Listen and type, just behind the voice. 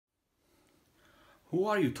Who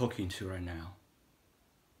are you talking to right now?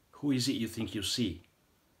 Who is it you think you see?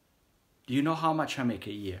 Do you know how much I make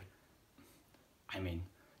a year? I mean,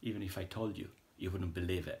 even if I told you, you wouldn't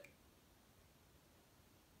believe it.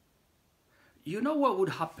 You know what would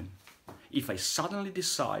happen if I suddenly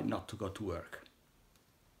decide not to go to work?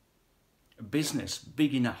 A business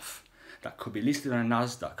big enough that could be listed on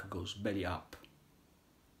Nasdaq goes belly up.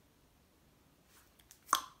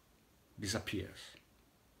 Disappears.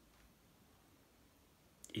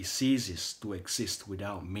 It ceases to exist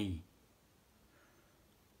without me.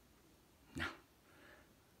 Now,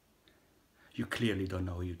 you clearly don't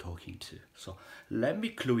know who you're talking to, so let me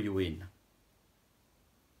clue you in.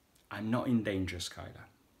 I'm not in danger, Skyler.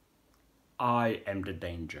 I am the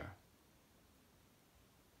danger.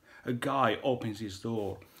 A guy opens his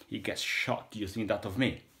door, he gets shot. Do you think that of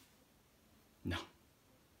me? No.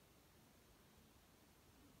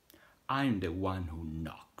 I'm the one who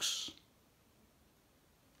knocks.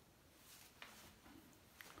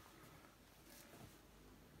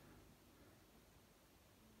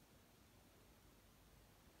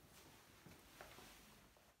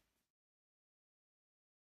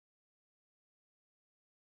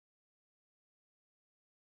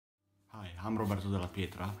 Hi, I'm Roberto Della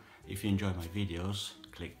Pietra. If you enjoy my videos,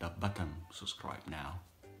 click that button, subscribe now.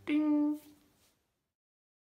 Ding!